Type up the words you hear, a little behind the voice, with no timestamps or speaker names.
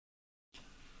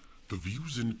The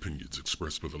views and opinions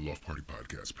expressed by the Loft Party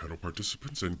Podcast panel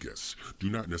participants and guests do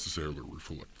not necessarily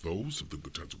reflect those of the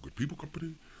Good Times of Good People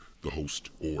Company, the host,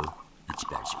 or its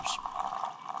sponsors.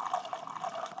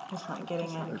 It's not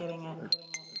getting it.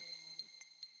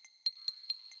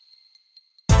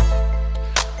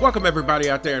 Welcome everybody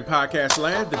out there in podcast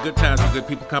land. The Good Times of Good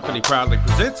People Company proudly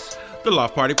presents the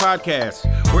Loft Party Podcast,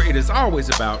 where it is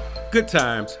always about good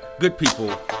times, good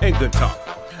people, and good talk.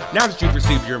 Now that you've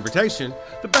received your invitation,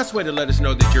 the best way to let us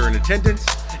know that you're in attendance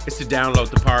is to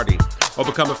download the party or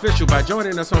become official by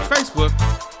joining us on Facebook,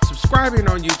 subscribing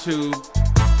on YouTube,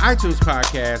 iTunes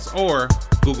Podcasts, or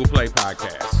Google Play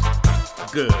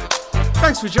Podcasts. Good.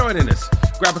 Thanks for joining us.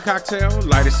 Grab a cocktail,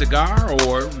 light a cigar,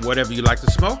 or whatever you like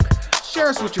to smoke. Share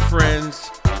us with your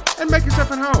friends, and make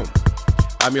yourself at home.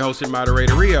 I'm your host and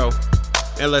moderator, Rio,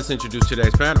 and let's introduce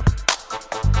today's panel.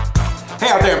 Hey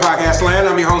out there in podcast land,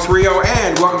 I'm your host, Rio,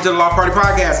 and welcome to the Loft Party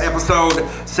Podcast, episode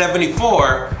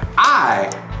 74. I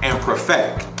am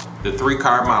prophetic, the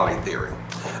Card Monty Theory.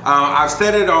 I've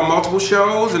said it on multiple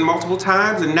shows and multiple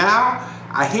times, and now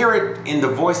I hear it in the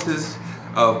voices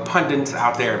of pundits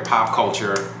out there in pop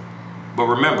culture. But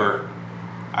remember,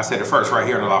 I said it first right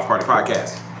here on the Loft Party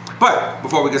Podcast. But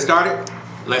before we get started,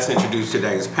 let's introduce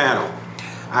today's panel.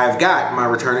 I've got my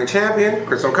returning champion,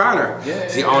 Chris O'Connor.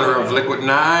 He's the owner of Liquid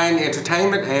 9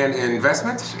 Entertainment and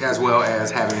Investments, as well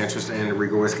as having interest in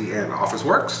Regal Whiskey and Office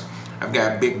Works. I've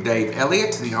got Big Dave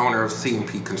Elliott, the owner of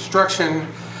C&P Construction.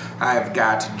 I've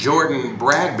got Jordan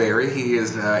Bradbury. He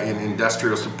is in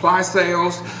industrial supply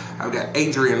sales. I've got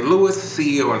Adrian Lewis,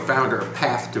 CEO and founder of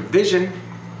Path to Vision.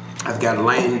 I've got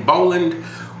Lane Boland,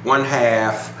 one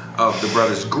half of the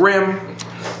Brothers Grimm,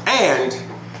 and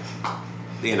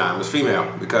the anonymous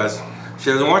female, because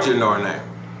she doesn't want you to know her name.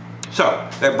 So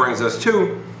that brings us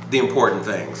to the important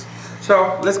things.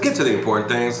 So let's get to the important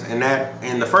things, and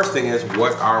the first thing is,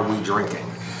 what are we drinking?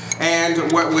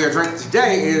 And what we are drinking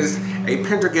today is a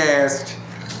Pendergast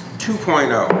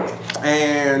 2.0.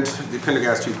 And the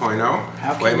Pendergast 2.0.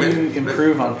 How can you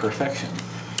improve on perfection?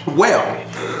 Well,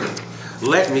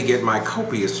 let me get my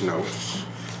copious notes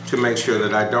to make sure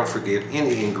that I don't forget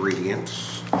any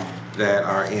ingredients that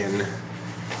are in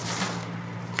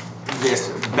this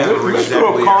beverage. Mr.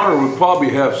 O'Connor would probably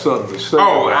have something to say.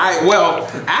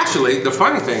 Actually, the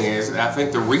funny thing is, I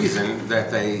think the reason that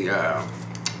they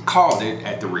called it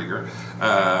at the Rieger,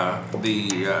 the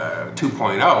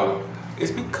 2.0,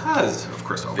 is because of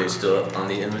Chris O'Connor. They're still on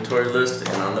the inventory list,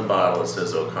 and on the bottle it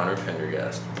says O'Connor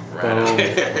Pendergast. Right.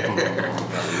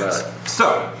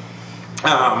 So,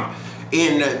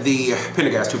 in the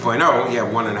Pendergast 2.0, you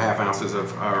have 1.5 ounces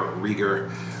of Rieger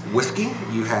whiskey.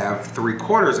 You have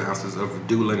 3/4 ounces of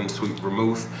Doolin sweet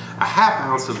vermouth, a 1/2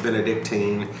 ounce of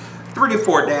Benedictine, 3 to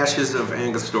 4 dashes of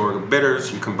Angostura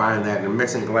bitters. You combine that in a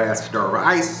mixing glass, stir over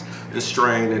ice, and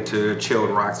strain into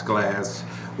chilled rocks glass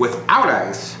without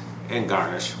ice, and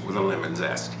garnish with a lemon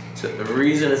zest. So the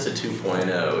reason it's a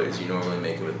 2.0 is you normally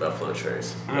make it with Buffalo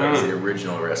Trace. That was the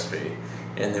original recipe.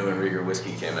 And then when Rieger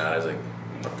whiskey came out, I was like,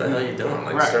 what the hell are you doing?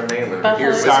 Like, start making it with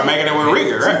Rieger. Start making it with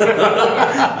Rieger, right?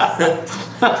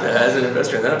 As an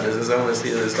investor in that business, I want to see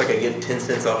it. It's like I get 10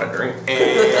 cents off a drink.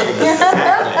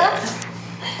 Exactly.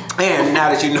 And now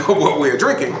that you know what we're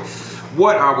drinking,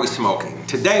 what are we smoking?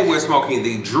 Today we're smoking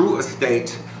the Drew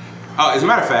Estate. As a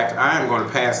matter of fact, I am going to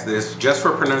pass this, just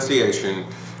for pronunciation,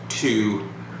 to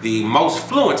the most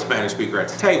fluent Spanish speaker at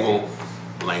the table,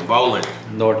 Lane Boland.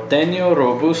 Norteño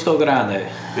Robusto Grande.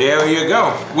 There you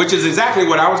go. Which is exactly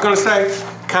what I was going to say.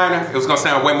 Kind of. It was going to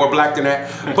sound way more black than that.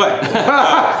 But,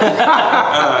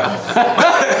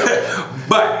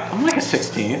 but I'm like a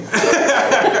 16.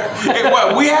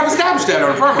 Well, we have established that on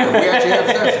the program. We actually have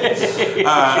established.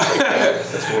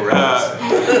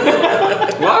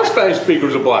 A lot of Spanish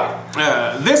speakers are black.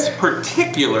 This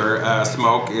particular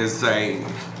smoke is a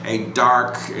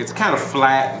dark, it's kind of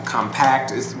flat and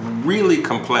compact. It's really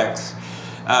complex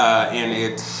in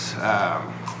its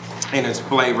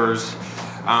flavors.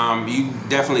 You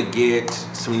definitely get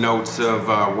some notes of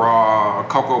raw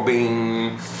cocoa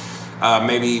bean,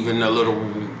 maybe even a little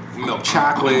milk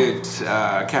chocolate,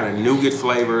 kind of nougat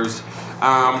flavors.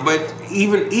 But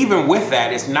even with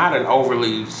that, it's not an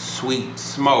overly sweet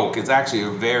smoke. It's actually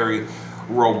a very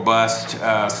robust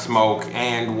smoke,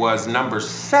 and was number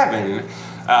 7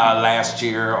 last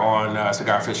year on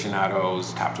Cigar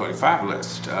Aficionado's top 25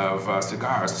 list of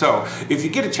cigars. So if you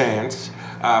get a chance,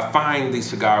 find the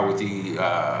cigar with the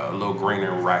little green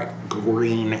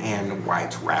and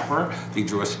white wrapper, the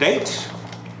Drew Estate.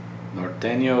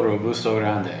 Norteño Robusto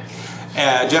Grande.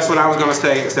 Just what I was going to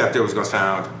say, except it was going to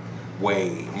sound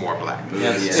way more black.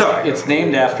 Yes, So it's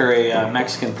named after a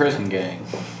Mexican prison gang.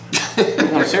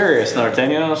 I'm serious.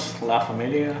 Norteños, La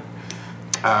Familia.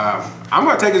 I'm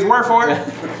gonna take his word for it.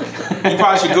 You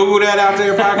probably should Google that out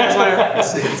there, podcast land.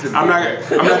 I'm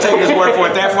not taking his word for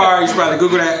it that far. You should probably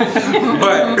Google that.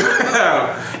 But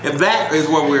if that is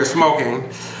what we're smoking,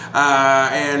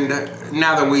 and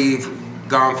now that we've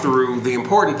gone through the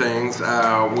important things,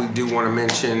 we do want to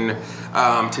mention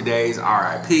today's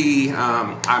RIP.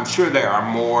 I'm sure there are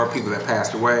more people that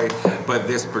passed away, but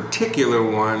this particular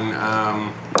one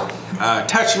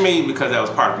touched me because that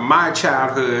was part of my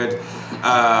childhood.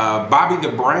 Bobby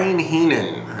the Brain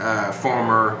Heenan,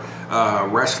 former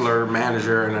wrestler,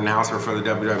 manager, and announcer for the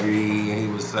WWE. He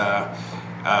was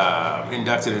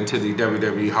inducted into the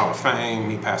WWE Hall of Fame.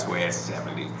 He passed away at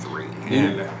 73.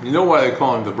 And You know why they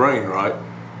call him the Brain, right?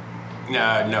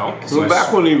 no. So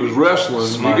back when he was wrestling,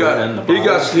 he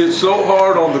got hit so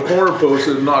hard on the corner post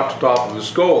that it knocked the top of his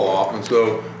skull off, and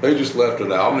so they just left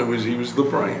it out, and he was the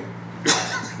Brain.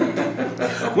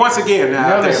 Once again,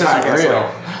 this isn't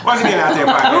real. Once again, out there,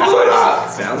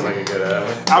 podcast. Sounds like a good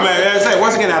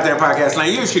Once again, out there, podcast. Now,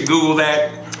 you should Google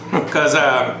that because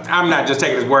I'm not just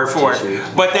taking his word for it,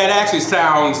 but that actually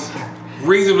sounds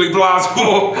reasonably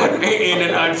plausible in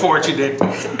an unfortunate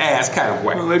ass kind of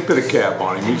way. Well, they put a cap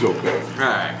on him. He's okay. All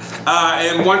right.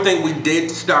 And one thing we did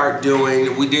start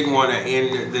doing, we didn't want to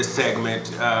end this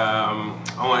segment on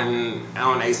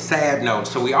a sad note.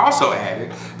 So we also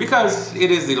added, because it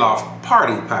is the Loft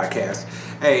Party Podcast,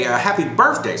 a happy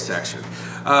birthday section.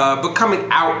 But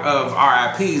coming out of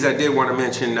RIPs, I did want to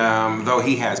mention, though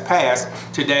he has passed,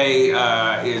 today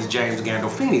is James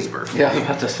Gandolfini's birthday. Yeah, I was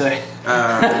about to say.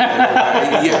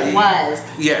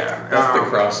 Yeah. That's the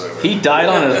crossover. He died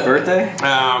on his birthday?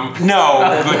 No,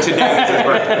 but today is his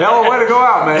birthday. Hell, way to go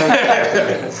out, man.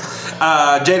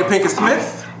 Jada Pinkett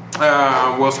Smith,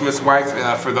 Will Smith's wife,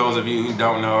 for those of you who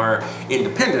don't know her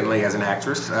independently as an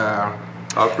actress.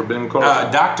 Dr. Ben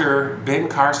Carson. Dr. Ben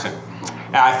Carson.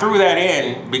 I threw that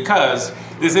in because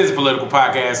this is a political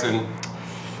podcast, and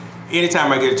anytime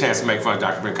I get a chance to make fun of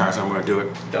Dr. Ben Carson, I'm going to do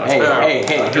it. Hey,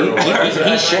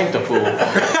 he shanked a fool.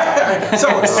 So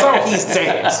he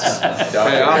says.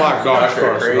 Hey, I like Dr.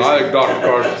 Carson. I think Dr.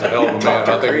 Carson's a hell of a man.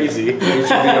 I think he should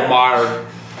be admired.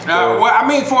 Well, I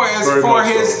mean, for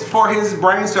his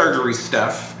brain surgery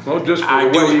stuff, Well, just for I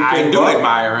the way he do came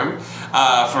admire him.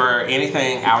 For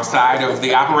anything outside of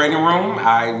the operating room,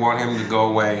 I want him to go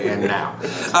away and now.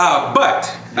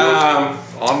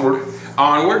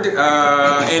 Onward.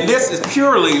 And this is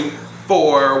purely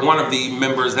for one of the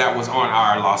members that was on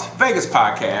our Las Vegas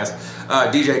podcast,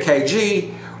 DJ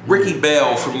KG, Ricky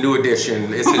Bell from New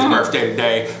Edition. It's his birthday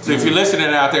today. So if you're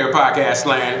listening out there, podcast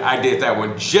land, I did that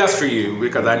one just for you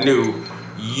because I knew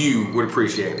you would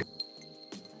appreciate it.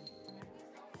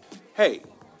 Hey.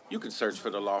 You can search for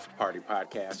the Loft Party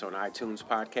Podcast on iTunes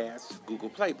Podcasts, Google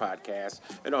Play Podcasts,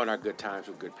 and on our Good Times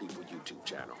with Good People YouTube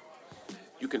channel.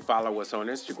 You can follow us on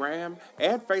Instagram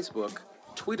and Facebook,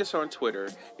 tweet us on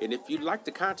Twitter, and if you like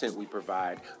the content we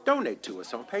provide, donate to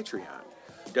us on Patreon.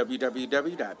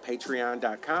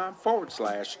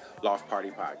 www.patreon.com/Loft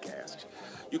Party Podcast.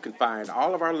 You can find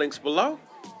all of our links below.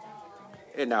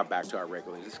 And now back to our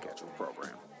regularly scheduled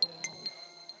program.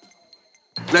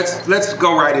 Let's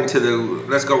go right into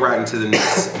the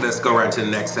next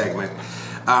segment,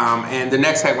 and the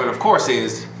next segment, of course,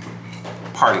 is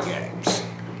party games.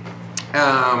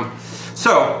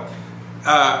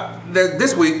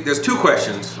 This week there's two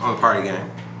questions on the party game.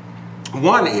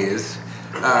 One is,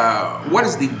 what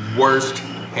is the worst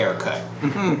haircut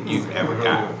you've ever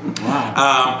gotten?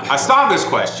 Wow. I saw this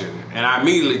question and I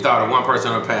immediately thought of one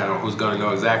person on the panel who's going to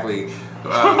know exactly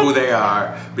who they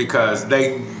are because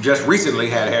they just recently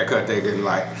had a haircut they didn't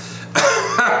like.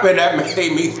 But that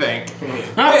made me think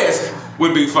this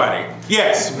would be funny.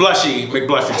 Yes, Blushy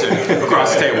McBlusherton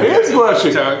across the table. It's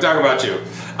Blushy. Talk about you.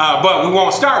 But we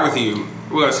won't start with you.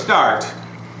 We're going to start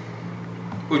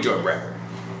with Joe Bradford.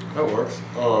 That works.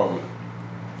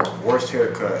 Worst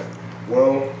haircut.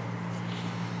 Well,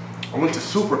 I went to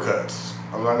Supercuts.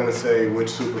 I'm not going to say which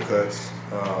Supercuts.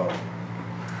 I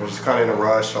was just kind of in a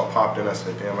rush, so I popped in. I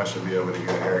said, damn, I should be able to get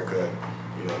a haircut.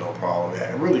 You know, no problem.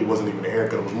 It really wasn't even a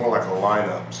haircut. It was more like a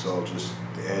lineup. So just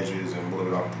the edges and a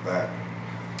little bit off the back.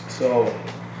 So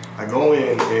I go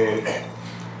in and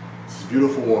this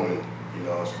beautiful woman, you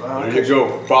know. So There you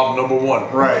go. Problem number one.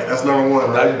 Right, that's number one,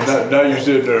 right? Now you're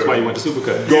sitting there. That's why you went to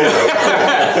Supercut.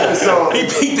 Yeah. So he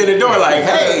peeked in the door like,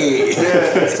 hey.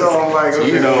 Yeah, so I'm like,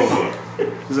 okay. You know.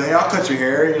 He's like, hey, I'll cut your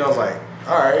hair. You know, I was like,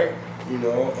 all right. You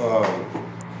know,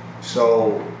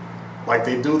 so like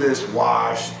they do this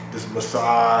wash, this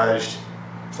massage,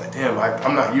 It's like, damn,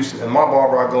 I'm not used to it. And my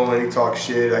barber, I go in, he talks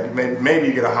shit. Like maybe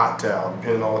you get a hot towel,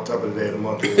 depending on what type of the day of the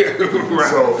month it is. Right.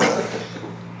 So,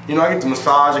 you know, I get the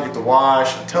massage, I get the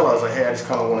wash. I tell her, I was like, hey, I just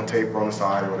kind of want to taper on the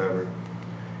side or whatever.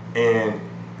 And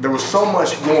there was so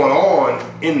much going on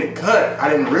in the cut, I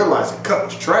didn't realize the cut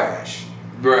was trash.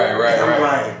 Right. And I'm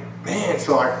like, man,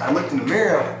 so I looked in the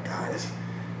mirror, I'm like, God, this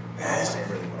ain't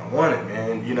really what I wanted,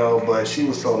 man. You know, but she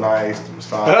was so nice, the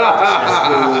massage.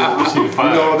 She was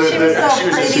fine. You know, She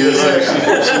was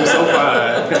so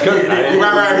fine.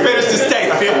 Right. Finish the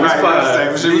statement.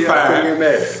 She was fine.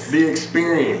 The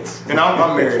experience. And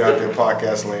I'm married out there,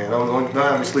 podcast land. Don't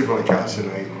have me sleep on the couch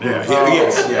tonight.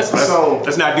 Yes.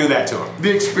 Let's not do that to him.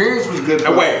 The experience was good.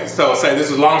 Wait, so say this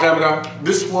was a long time ago?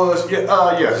 This was, yeah.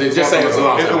 Just say it was a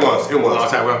long time ago. It was. A long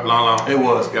time ago? Long? It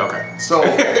was. Yeah, okay. So,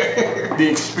 the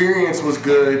experience was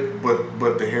good,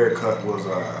 but the haircut was,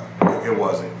 it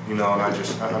wasn't. You know, and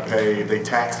I paid, they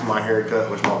taxed my haircut,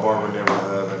 which my barber never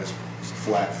does. I just, it's a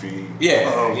flat fee.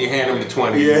 Yeah, you hand them the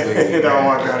 20. Yeah, you know,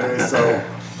 I got it. So,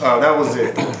 that was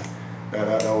it.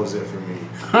 That was it for me.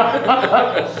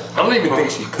 I don't even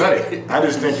think she cut it. I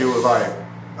just think it was like,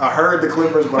 I heard the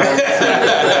clippers, but I didn't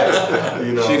see it.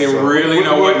 You know, she didn't really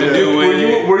know what to do with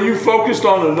it. Were you focused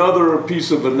on another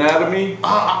piece of anatomy?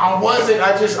 I wasn't.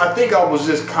 I think I was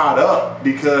just caught up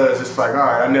because it's like, all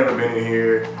right, I've never been in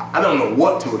here. I don't know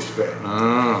what to expect. So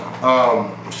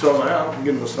I was like, I can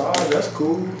get a massage. That's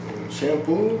cool.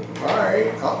 Shampoo. All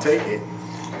right, I'll take it.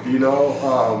 You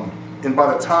know, and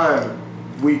by the time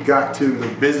we got to the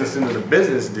business end of the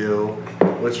business deal,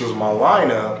 which was my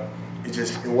lineup,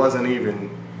 it wasn't even,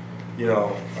 you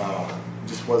know,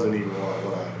 just wasn't even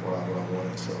what I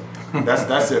wanted. So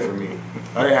that's it for me.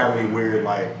 I didn't have any weird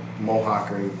like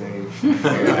mohawk or anything.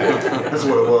 That's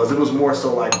what it was. It was more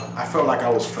so like I felt like I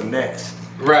was finessed.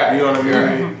 Right. You know what I mean?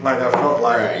 Right. Like I felt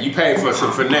like you paid for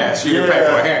some finesse. You didn't pay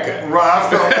for a haircut. Right. I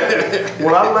felt like,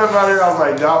 when I left out here, I was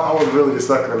like, I was really the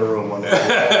sucker in the room on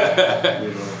that. You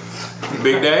know.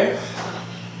 Big day.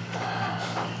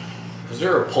 Is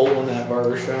there a pole in that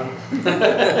barber shop?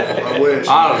 I wish.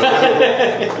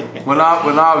 When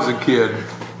I was a kid,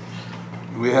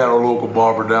 we had a local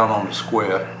barber down on the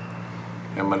square,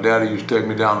 and my daddy used to take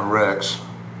me down to Rex,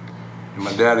 and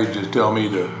my daddy just tell me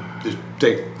to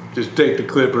just take the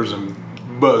clippers and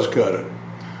buzz cut it.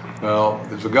 Well,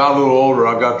 as I got a little older,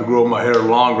 I got to grow my hair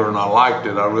longer, and I liked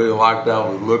it. I really liked how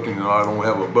it was looking. You know, I don't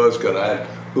have a buzz cut. I had a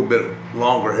little bit of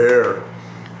longer hair,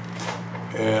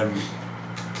 and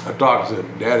I talked and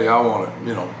said, Daddy, I want to,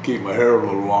 you know, keep my hair a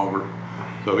little longer.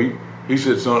 So he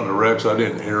said something to Rex, I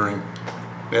didn't hear him.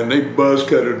 And they buzz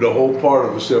cutted the whole part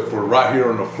of it except for right here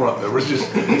in the front. There was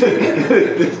just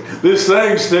this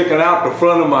thing sticking out the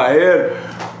front of my head.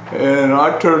 And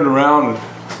I turned around and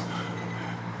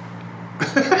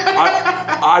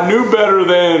I knew better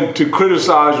than to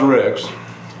criticize Rex.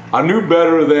 I knew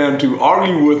better than to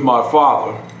argue with my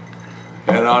father.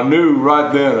 And I knew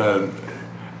right then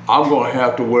I'm going to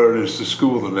have to wear this to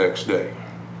school the next day.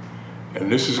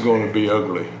 And this is going to be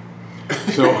ugly.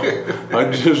 So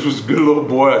I just was a good little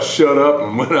boy. I shut up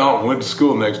and went out and went to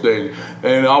school the next day.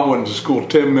 And I went to school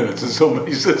 10 minutes and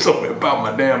somebody said something about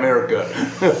my damn haircut.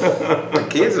 The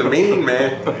kids are mean,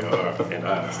 man. They are, and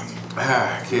honest.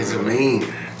 Kids are mean.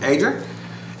 Adrian?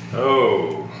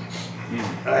 Oh,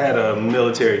 I had a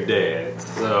military dad,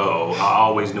 so I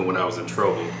always knew when I was in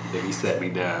trouble that he sat me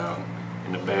down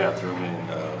in the bathroom and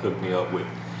hooked me up with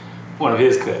one of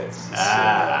his cuts.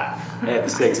 I had the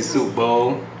sexy soup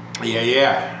bowl.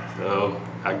 Yeah. So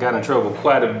I got in trouble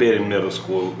quite a bit in middle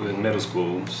school.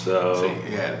 So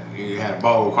you had a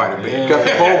bowl quite a bit.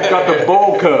 Got the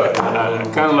bowl cut.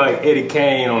 Kind of like Eddie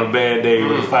Kane on a bad day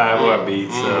with a 5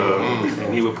 heartbeats.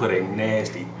 And he would put a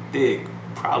nasty, thick,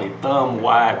 probably thumb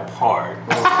wide part.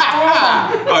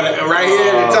 Right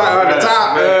here on the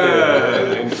top.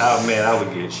 And, oh man, I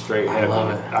would get straight heavy.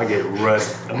 I get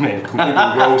completely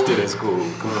roasted at school.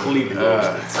 Completely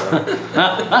roasted.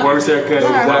 So. Worst haircut is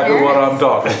exactly what I'm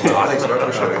talking about.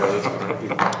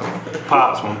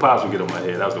 When Pops would get on my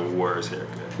head, that was the worst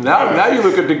haircut. Now you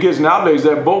look at the kids nowadays,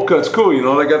 that bowl cut's cool, you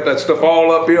know, they got that stuff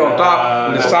all up here on top,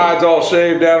 and the sides all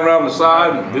shaved down around the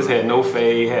side. This had no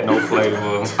fade, had no flavor.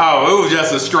 Oh, it was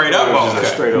just a straight up bowl cut.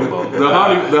 Straight up bowl.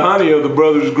 The honey of the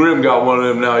Brothers Grimm got one of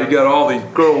them now. You got all these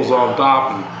curls on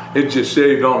top, and it just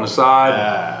shaved on the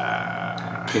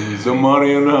side. He's the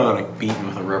money and the honey. Beaten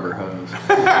with a rubber hose.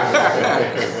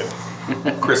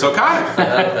 Chris O'Connor. I've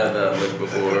had that look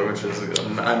before, which is,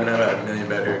 I've had a million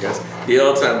bad haircuts. The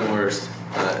all-time worst,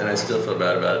 and I still feel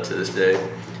bad about it to this day.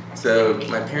 So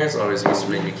my parents always used to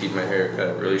make me keep my hair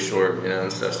cut really short, you know,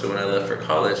 and stuff. So when I left for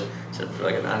college, I said,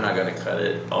 like, I'm not gonna cut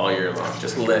it all year long.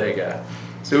 Just let it go.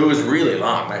 So it was really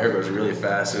long. My hair goes really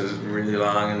fast. It was really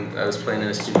long, and I was playing in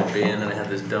a stupid band, and I had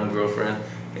this dumb girlfriend,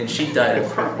 and she dyed it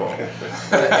purple.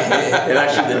 And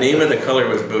actually, the name of the color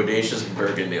was Bodacious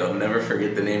Burgundy. I'll never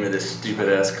forget the name of this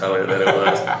stupid-ass color that it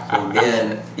was.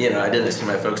 And, I didn't see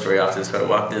my folks very often, so I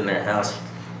walked in their house,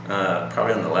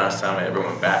 probably on the last time I ever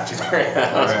went back to their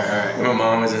house. Right. My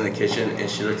mom was in the kitchen, and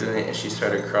she looked at me, and she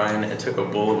started crying, and took a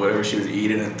bowl of whatever she was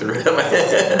eating and threw it at my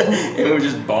head. And we were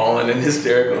just bawling and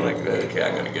hysterical. I'm like, okay,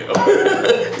 I'm going to go.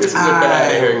 This is a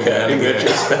bad haircut. I'm going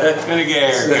to get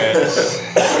a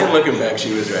haircut. And looking back,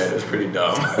 she was right. It was pretty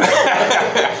dumb.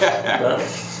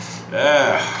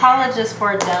 College is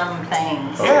for dumb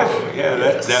things.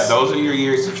 Those are your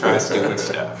years to try stupid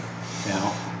stuff.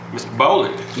 Mr.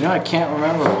 Boland. I can't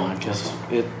remember one because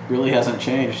it really hasn't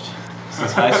changed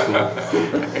since high school.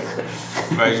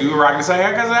 But you were rocking the same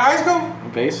haircut in high school?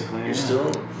 Basically, this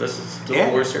is still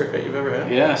the worst haircut you've ever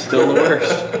had? Yeah, still the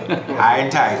worst. High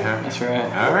and tight, huh? That's right.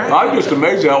 All right. I'm just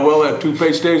amazed how well that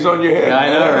toupee stays on your head. Yeah, I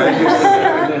know,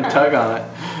 right? Didn't tug on it.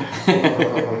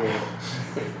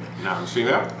 Now, see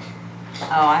that?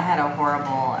 Oh, I had a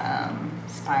horrible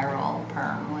spiral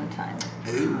perm one time.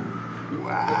 Ooh,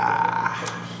 wow.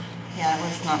 Yeah, it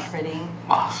was not pretty.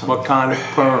 Awesome. What kind of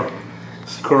perm?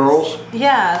 Curls?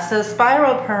 Yeah, so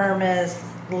spiral perm is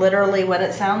literally what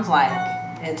it sounds like.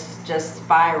 It's just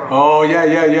spiral. Oh,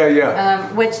 yeah.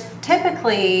 Which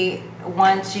typically,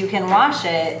 once you can wash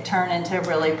it, turn into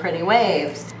really pretty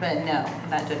waves. But no,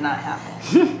 that did not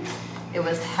happen. It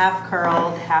was half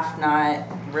curled, half not,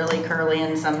 really curly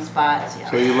in some spots. Yeah.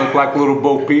 So you look like little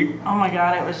Bo Peep? Oh my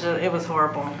God, it was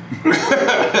horrible.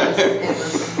 it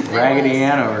was Raggedy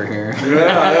Ann over here.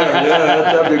 Yeah,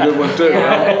 that'd be a good one too.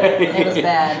 Yeah, it was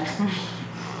bad.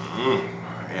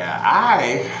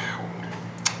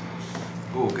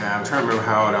 I'm trying to remember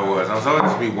how old I was. I was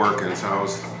always be working, so I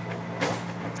was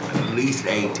at least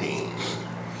 18.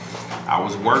 I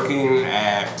was working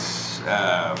at,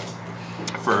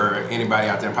 for anybody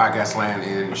out there in podcast land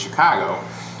in Chicago,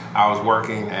 I was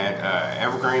working at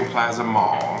Evergreen Plaza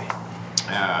Mall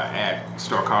at a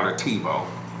store called Ativo,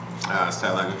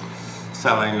 selling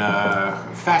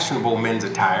fashionable men's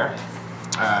attire,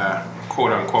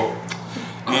 quote unquote.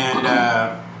 And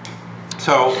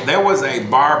so there was a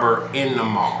barber in the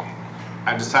mall.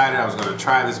 I decided I was going to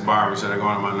try this barber instead of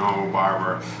going to my normal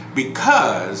barber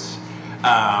because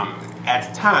at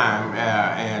the time,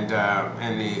 and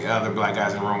the other black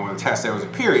guys in the room will attest, there was a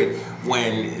period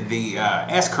when the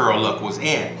S-curl look was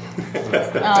in.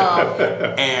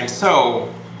 And so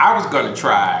I was going to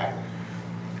try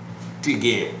to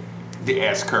get the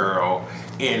S-curl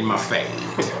in my fade.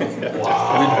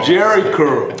 Wow. The Jerry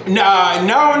curl.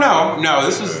 No.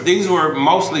 These were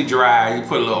mostly dry. You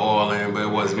put a little oil in, but it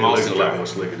was mostly dry. A lot more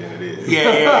slicker than it is. Yeah.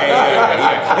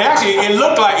 And actually, it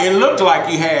looked like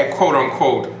you had quote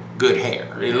unquote good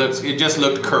hair. It just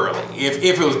looked curly if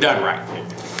it was done right.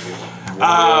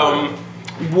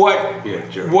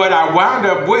 What I wound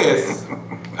up with,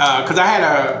 because I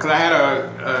had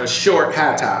a short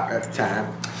high top at the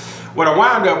time. What I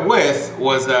wound up with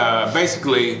was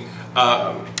basically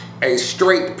a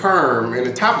straight perm in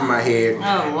the top of my head,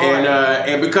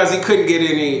 and because he couldn't get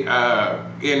any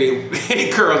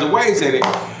curls or waves in it,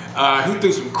 he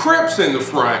threw some crips in the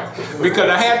front because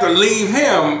I had to leave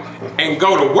him and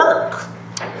go to work.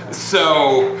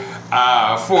 So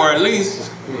for at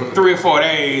least 3 or 4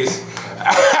 days,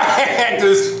 I had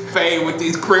this fade with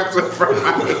these crips in front of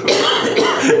my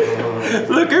head.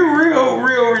 Looking real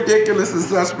ridiculous and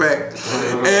suspect.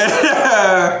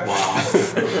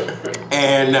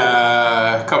 And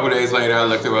a couple days later, I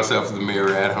looked at myself in the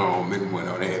mirror at home and went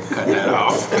on ahead and cut that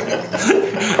off.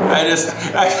 I just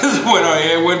went on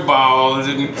ahead with balls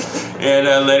and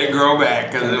let it grow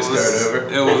back because it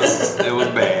was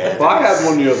bad. Well, I had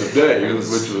one the other day, which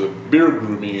was a beard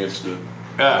grooming incident.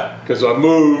 Because I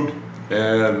moved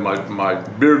and my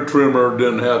beard trimmer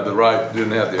didn't have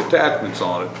the attachments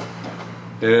on it.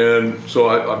 And so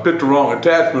I put the wrong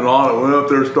attachment on it, went up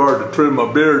there, started to trim my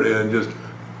beard, and just,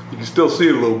 you can still see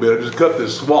it a little bit. I just cut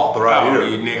this swath right here.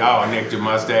 Nicked your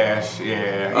mustache.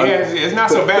 Yeah, it's not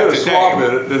so bad today. Swab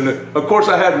in it, and of course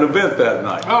I had an event that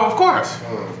night. Oh, of course.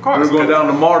 We were going down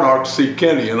to Monarch to see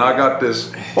Kenny, and I got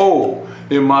this hole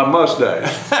in my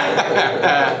mustache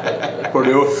for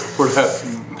that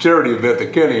charity event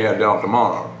that Kenny had down at the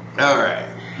Monarch. All right.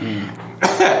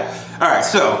 All right,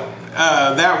 so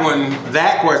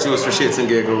that question was for shits and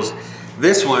giggles.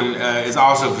 This one is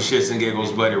also for shits and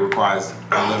giggles, but it requires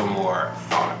a little more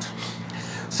thought.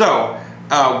 So,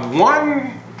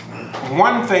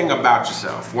 one thing about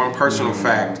yourself, one personal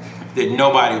fact that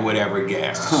nobody would ever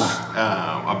guess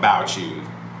about you.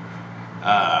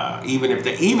 even if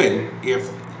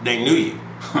they knew you,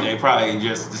 they probably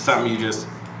just something you just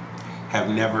have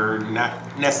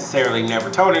not necessarily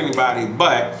told anybody,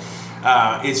 but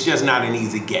it's just not an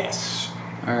easy guess.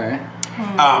 All right.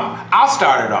 I'll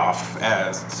start it off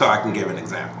so I can give an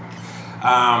example.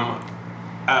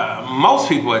 Most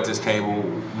people at this table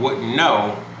wouldn't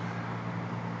know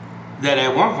that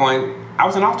at one point I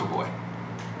was an altar boy.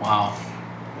 Wow.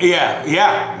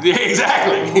 Yeah,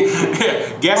 exactly.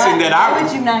 Guessing that Why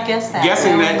would you not guess that?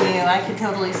 Guessing that I could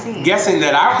totally see. Guessing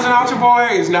that I was an altar boy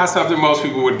is not something most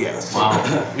people would guess. Wow.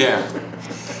 Yeah.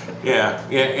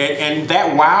 And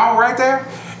that wow right there,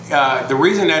 the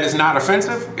reason that is not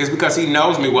offensive is because he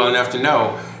knows me well enough to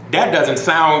know that doesn't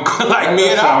sound like me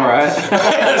at all. Right.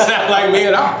 That doesn't sound like me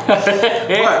at all.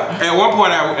 But at one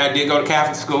point I did go to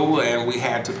Catholic school, and we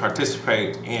had to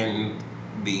participate in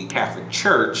the Catholic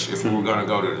Church if we were going to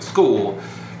go to the school.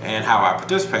 And how I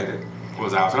participated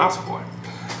was I was an altar boy.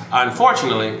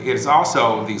 Unfortunately, it is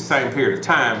also the same period of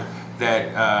time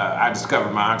that I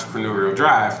discovered my entrepreneurial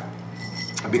drive.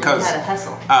 Because you had a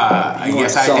hustle.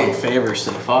 Yes, I did. Favors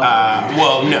to the father.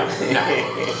 Well, no.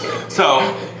 So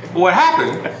what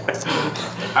happened?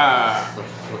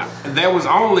 There was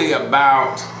only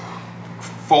about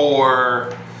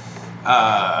 4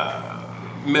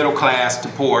 middle class to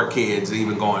poor kids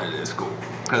even going to this school,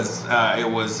 because it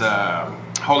was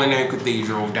Holy Name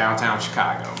Cathedral, downtown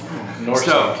Chicago.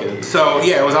 Northside kids. So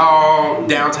yeah, it was all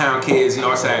downtown kids,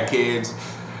 Northside kids.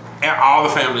 And all the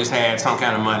families had some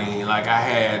kind of money. Like I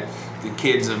had the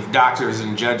kids of doctors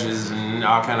and judges and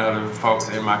all kind of other folks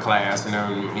in my class, and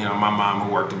then my mom who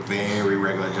worked a very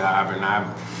regular job, and I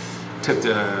took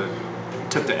the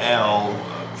L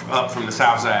up from the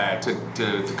South Side to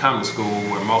come to school,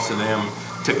 where most of them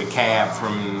took a cab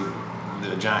from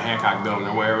the John Hancock building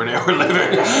or wherever they were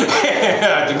living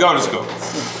to go to school.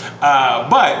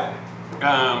 But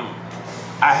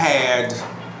I had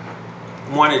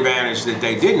one advantage that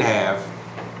they didn't have.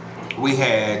 We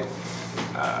had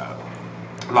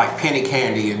like penny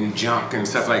candy and junk and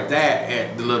stuff like that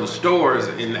at the little stores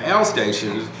in the L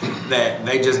stations that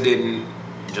they just didn't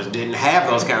have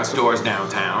those kind of stores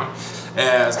downtown.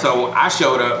 So I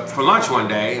showed up for lunch one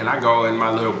day, and I go in my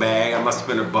little bag. I must have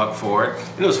spent $1 for it,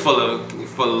 and it was full of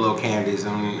little candies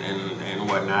and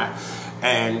whatnot.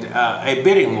 And a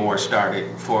bidding war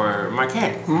started for my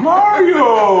candy.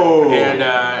 Mario! And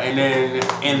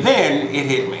then it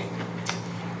hit me.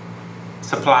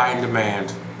 Supply and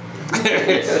demand.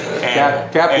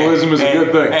 Capitalism is a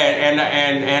good thing.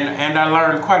 And I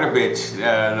learned quite a bit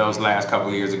those last couple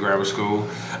of years of grammar school.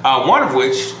 One of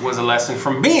which was a lesson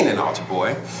from being an altar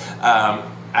boy. I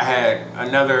had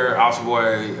another altar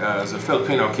boy, was a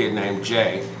Filipino kid named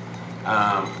Jay.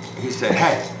 He said,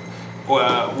 "Hey,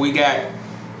 we got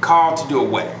called to do a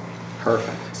wedding."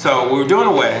 Perfect. So we were doing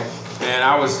a wedding, and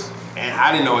I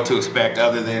didn't know what to expect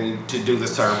other than to do the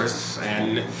service,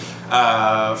 and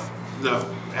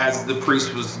as the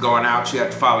priest was going out, you had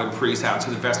to follow the priest out to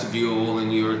the vestibule,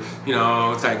 and you were,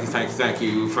 thank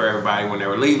you for everybody when they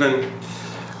were leaving.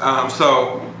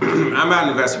 So I'm out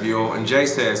in the vestibule, and Jay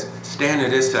says, "Stand to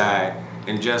this side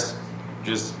and just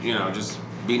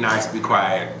be nice, be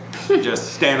quiet,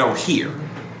 just stand over here."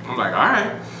 I'm like, all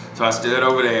right. So I stood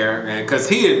over there, and because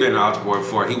he had been an altar boy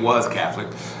before, he was Catholic.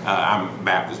 I'm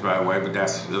Baptist, by the way, but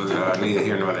that's neither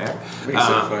here nor there. Makes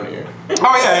it funnier.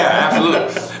 Oh yeah,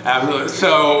 absolutely.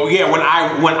 So yeah, when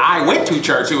I went to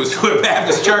church, it was to a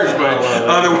Baptist church, but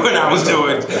when I was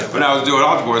doing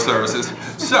altar boy services.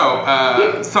 So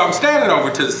I'm standing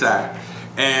over to the side,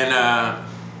 and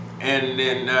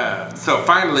then so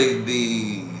finally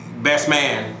the best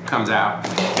man comes out,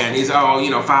 and he's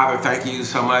Father, thank you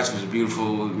so much. It was a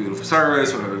beautiful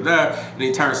service. And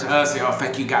he turns to us, and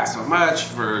thank you guys so much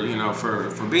for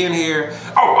being here.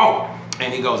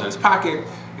 And he goes in his pocket,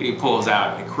 and he pulls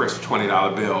out a crisp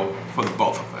 $20 bill for the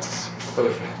both of us.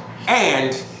 Perfect.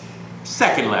 And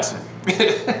second lesson,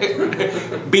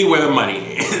 be where the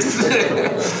money is.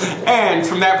 And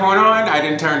from that point on, I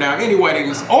didn't turn down any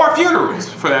weddings or funerals,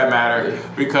 for that matter,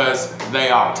 because they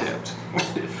all tipped.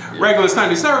 Regular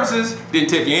Sunday services didn't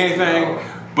tip you anything,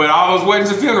 but all those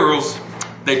weddings and funerals,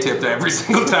 they tipped every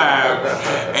single time.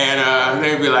 And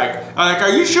they'd be like, "Are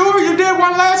you sure you did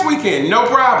one last weekend?" "No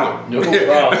problem." No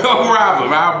problem. No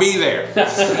problem. I'll be there.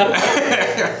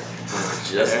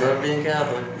 Just love being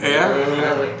Catholic.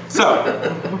 Yeah. So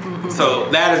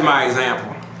that is my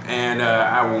example, and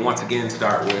I will once again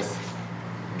start with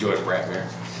George Bradbury.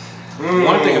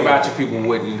 One thing about you people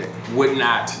would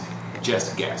not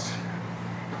just guess.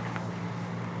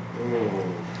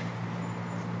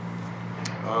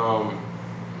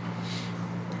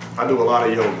 I do a lot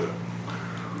of yoga.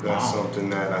 That's something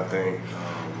that I think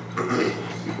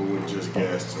people would just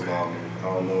guess about me. I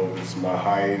don't know if it's my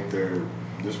height or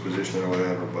disposition or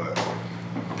whatever, but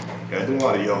yeah, I do a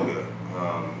lot of yoga.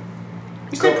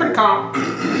 You stay pretty calm.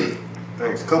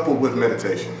 Thanks. Coupled with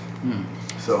meditation.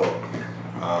 So,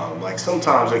 like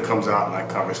sometimes it comes out in like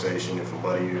conversation if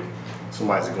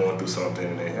somebody's going through something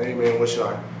and they, hey man, what should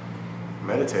I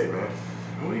meditate, man?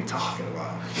 What are you talking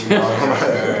about? You know,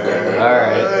 All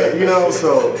right. You know,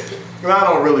 so I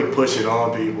don't really push it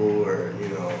on people or, you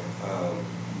know,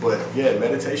 but yeah,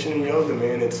 meditation and yoga,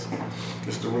 man, it's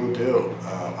the real deal,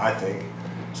 I think.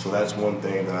 So that's one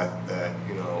thing that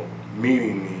you know,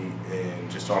 meeting me and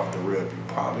just off the rip, you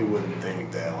probably wouldn't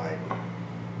think that like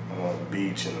I'm on the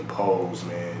beach in a pose,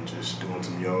 man, just doing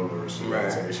some yoga or some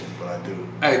meditation, but I do.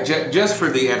 Hey, just for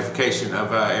the edification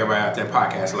of everybody out there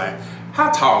podcast land, how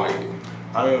tall are you?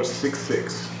 I am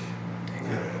 6'6".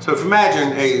 Yeah. So if you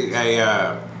imagine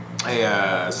a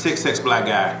 6'6" black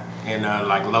guy in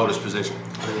like lotus position,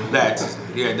 that's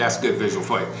good visual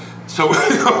for you. So Wow.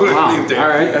 All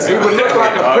right. He would look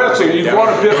like a pretzel. You'd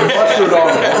want to dip mustard on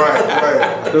it.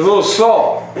 Right. There's a little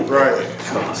salt. Right.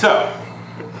 So,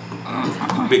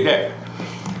 Big Dad.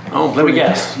 Oh, let me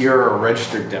guess. You're a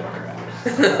registered Democrat.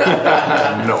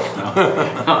 No.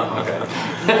 Okay.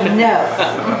 No.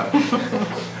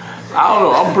 I don't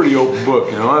know. I'm a pretty open book.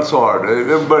 You know, that's hard.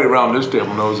 Everybody around this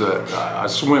table knows that I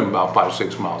swim about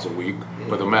 5-6 miles a week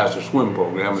with a master swim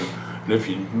program. And if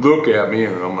you look at me,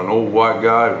 and I'm an old white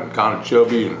guy and kind of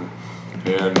chubby and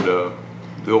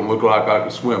don't look like I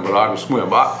can swim, but I can swim.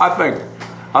 But I think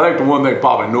the one thing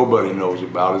probably nobody knows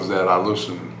about is that I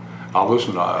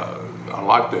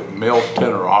like the male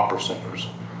tenor opera singers,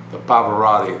 the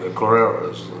Pavarotti, the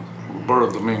Carreras, the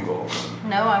Roberto Domingo.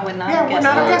 No, I would not Yeah, guess we're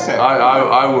not that. guessing.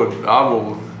 I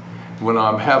will, when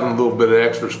I'm having a little bit of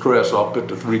extra stress, I'll put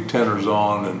the 3 tenors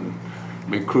on and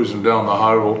be cruising down the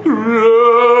high road,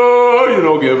 you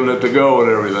know, giving it to go and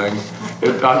everything.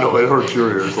 I know it hurts your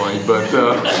ears, Lane, but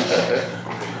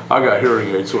I got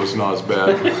hearing aids, so it's not as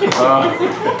bad.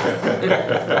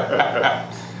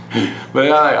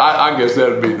 But I guess that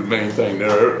would be the main thing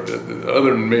there.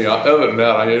 Other than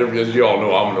that, as you all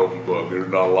know, I'm an open book. There's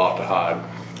not a lot to hide.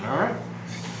 All right.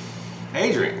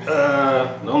 Adrian.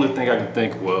 The only thing I can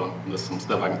think, well, there's some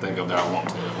stuff I can think of that I won't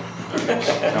tell.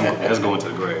 That's going to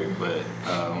the grave, but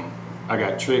I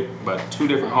got tricked by 2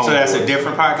 different homeboys. So that's a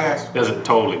different podcast? That's a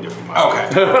totally different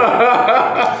podcast.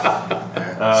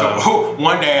 Okay. So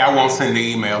one day I won't send the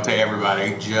email to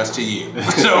everybody, just to you,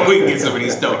 so we can get some of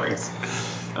these stories.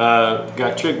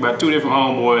 Got tricked by 2 different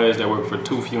homeboys that worked for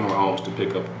 2 funeral homes to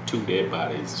pick up 2 dead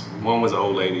bodies. One was an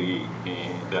old lady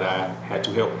that I had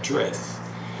to help dress.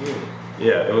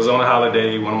 Yeah, it was on a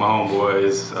holiday. One of my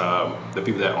homeboys, the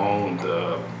people that owned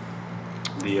the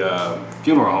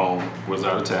funeral home, was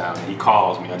out of town. And he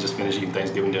calls me. I just finished eating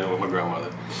Thanksgiving dinner with my grandmother.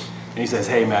 And he says,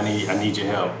 hey man, I need your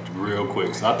help real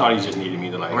quick. So I thought he just needed me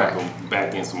to go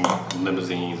back in some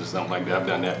limousines or something like that. I've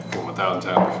done that for him 1,000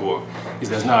 times before. He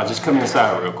says, nah, just come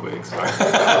inside real quick. So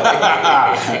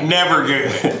Never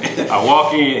good. I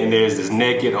walk in and there's this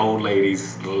naked old lady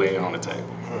laying on the table.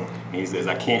 And he says,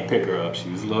 I can't pick her up. She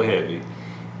was a little heavy.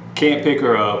 Can't pick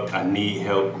her up. I need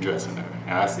help dressing her.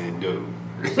 And I said, dude,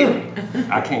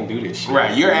 I can't do this shit.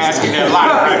 Right, you're asking a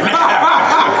lot right now.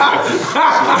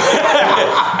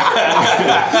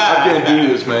 I can't do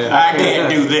this, man. I can't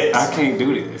do this. I can't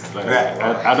do this. Like,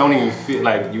 Right. I don't even feel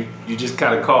like you just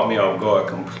kind of caught me off guard,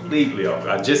 completely off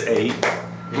guard. I just ate.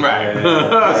 Right. And,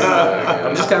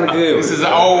 I'm just kind of good. This is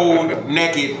an old,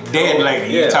 naked, dead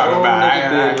lady you're talking about.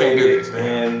 I can't do this.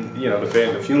 And, you know,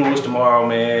 the funeral is tomorrow,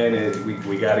 man, and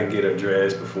we got to get her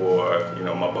dressed before, you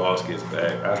know, my boss gets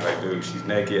back. I was like, dude, she's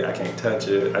naked. I can't touch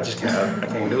it. I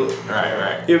can't do it.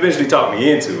 Right. He eventually talked me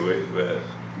into it, but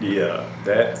yeah,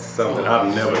 that's something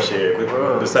I've never shared.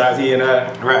 But besides he and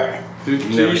I, Right. You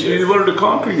learned to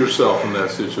conquer yourself in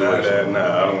that situation.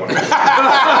 I don't want to.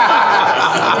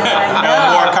 No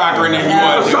more conquering than you I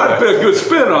want was to trying to put a good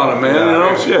spin on it, man. You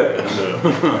know, shit.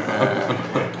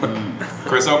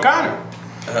 Chris O'Connor.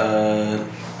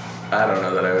 I don't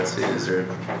know that I would say is there.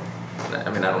 I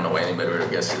mean, I don't know why anybody would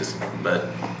have guessed this, but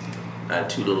I had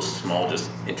 2 little small, just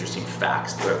interesting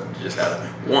facts that I just had.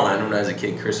 One, when I was a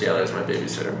kid, Chrissy Aller was my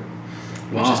babysitter,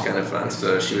 which is kind of fun.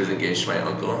 So she was engaged to my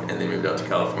uncle, and they moved out to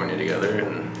California together,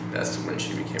 and that's when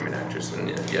she became an actress. And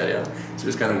yeah. So it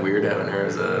was kind of weird having her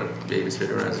as a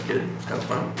babysitter when I was a kid. It was kind of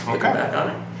fun looking back on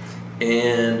it.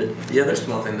 And the other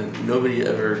small thing that nobody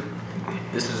ever,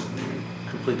 this is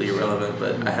completely irrelevant,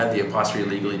 but I had the apostrophe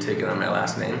legally taken on my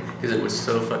last name because it was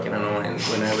so fucking annoying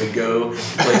when I would go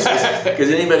places. Because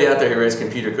anybody out there who writes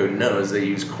computer code knows they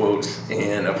use quotes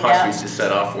and apostrophes to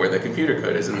set off where the computer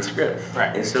code is in the script.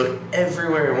 Right. And so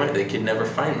everywhere I went, they could never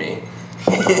find me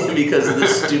because of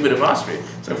this stupid apostrophe.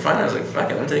 So finally I was like, fuck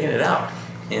it, I'm taking it out.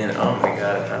 And oh my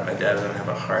God, I thought my dad was gonna have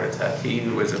a heart attack. He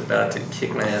was about to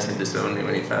kick my ass and disown me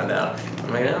when he found out.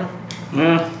 I'm like, no.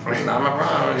 It's not my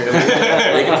problem.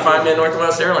 They can find me at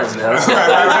Northwest Airlines now.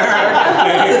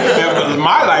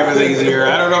 My life is easier.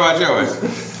 I don't know about yours.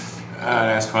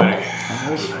 That's funny.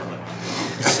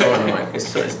 It's so annoying.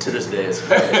 It's to this day, it's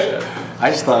funny.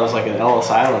 I just thought it was like an Ellis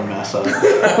Island mess up. Yeah,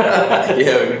 that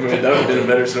would have been a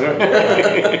better story.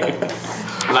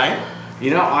 Like? You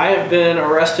know, I have been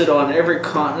arrested on every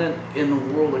continent in the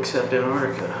world except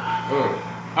Antarctica.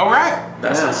 All right.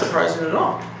 That's not surprising at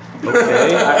all. Okay.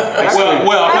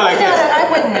 Well, I feel like this. I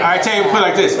wouldn't. I tell you, put it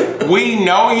like this: we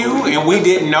know you, and we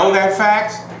didn't know that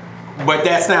fact, but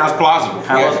that sounds plausible.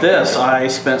 How about this? I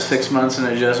spent 6 months in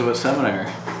a Jesuit seminary.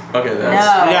 Okay, that's...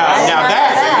 Now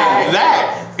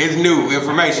that is new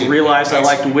information. Realized I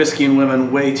liked whiskey and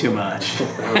women way too much.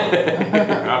 Okay.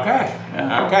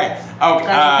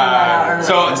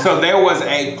 So there was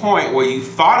a point where you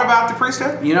thought about the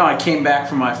priesthood? You know, I came back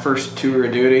from my first tour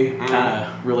of duty, kind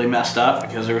of really messed up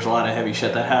because there was a lot of heavy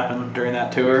shit that happened during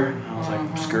that tour. I was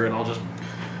like, screw it,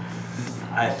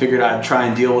 I figured I'd try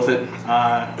and deal with it.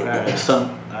 I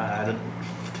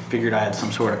figured I had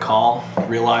some sort of call.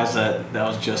 Realized that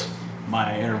was just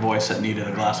my inner voice that needed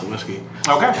a glass of whiskey.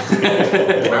 Okay.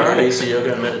 All right, so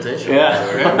yoga and meditation. Yeah.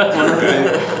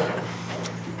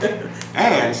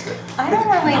 And I don't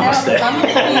really know if I'm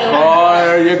with you. Oh,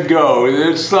 there you go.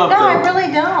 There's something. No, I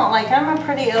really don't. Like, I'm a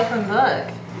pretty open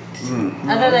book.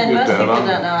 Other than most people don't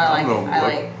know, I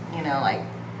like,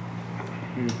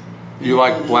 You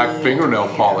like black fingernail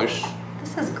polish.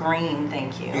 This is green,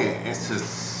 thank you. yeah, it's just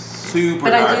super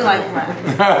But dark. I do like black.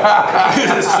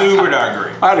 It's super dark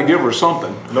green. I had to give her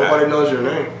something. Nobody knows your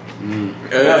name.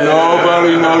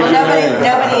 Nobody knows your name.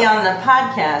 Nobody on the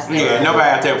podcast. Yeah, nobody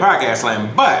out there in podcast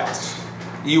land, but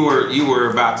you were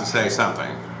about to say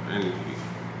something, and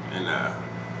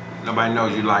nobody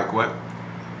knows you like what?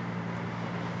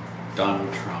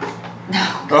 Donald Trump.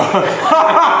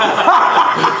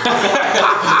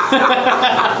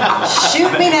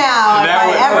 Shoot me now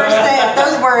if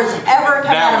those words ever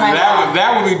come out of my mouth.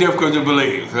 That would be difficult to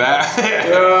believe. I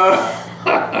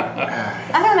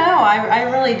don't know. I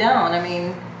really don't. I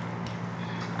mean,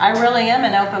 I really am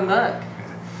an open book.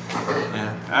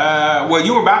 Yeah. Well,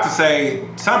 you were about to say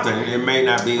something. It may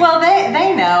not be. Well,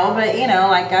 they know, but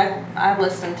like I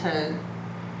listen to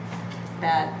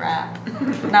bad rap.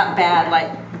 Not bad,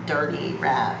 like dirty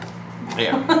rap.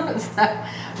 Yeah. So,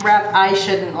 rap I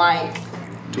shouldn't like.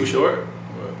 Too short?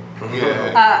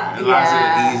 Yeah. Lots of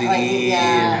Easy like, E.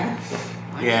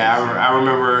 Yeah, I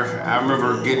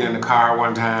remember getting in the car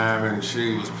one time and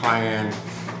she was playing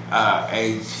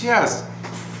a just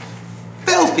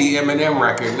filthy Eminem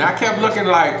record, and I kept looking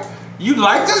like, you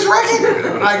like this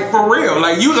record? Like, for real,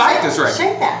 like, you like this record?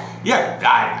 Shake that. Yeah,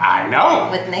 I know.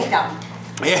 With Nate Dogg.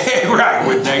 Yeah, right,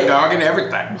 with Nate Dogg and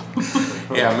everything.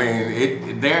 Yeah, I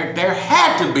mean, there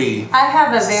had to be I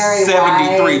have a very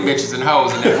 73 bitches and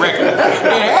hoes in that record. There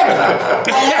had to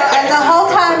be. And the whole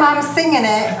time I'm singing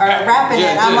it or rapping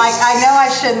it, I'm like, I know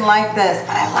I shouldn't like this,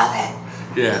 but I love it.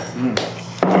 Yeah.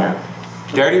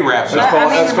 Dirty rap songs.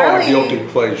 That's called really, a guilty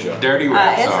pleasure. Dirty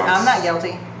rap songs. I'm not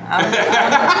guilty. I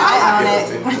own it.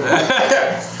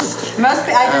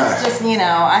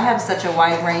 I have such a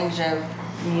wide range of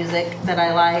music that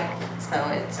I like, so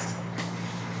it's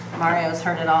Mario's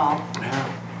heard it all.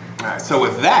 Yeah. All right, so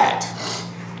with that,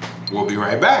 we'll be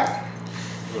right back.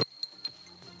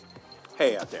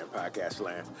 Hey out there in podcast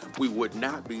land, we would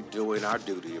not be doing our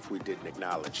duty if we didn't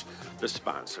acknowledge the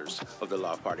sponsors of the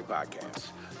Loft Party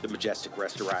Podcast, the Majestic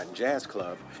Restaurant and Jazz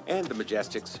Club, and the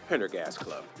Majestic's Pendergast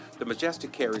Club. The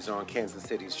Majestic carries on Kansas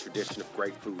City's tradition of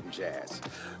great food and jazz.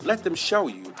 Let them show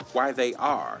you why they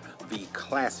are the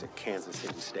classic Kansas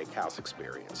City steakhouse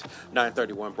experience.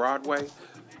 931 Broadway,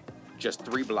 just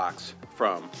 3 blocks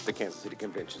from the Kansas City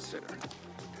Convention Center.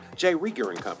 J.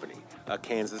 Rieger & Company, a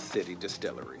Kansas City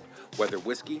distillery. Whether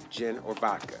whiskey, gin, or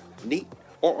vodka, neat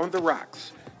or on the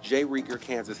rocks, J. Rieger,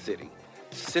 Kansas City,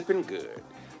 sipping good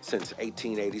since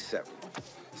 1887.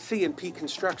 C&P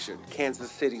Construction,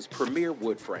 Kansas City's premier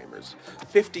wood framers.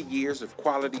 50 years of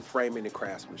quality framing and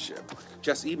craftsmanship.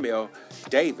 Just email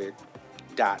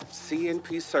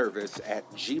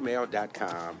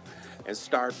david.cnpservice@gmail.com and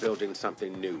start building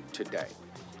something new today.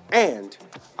 And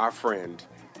our friend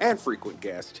and frequent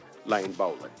guest, Lane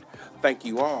Boland. Thank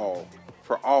you all for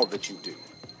for all that you do.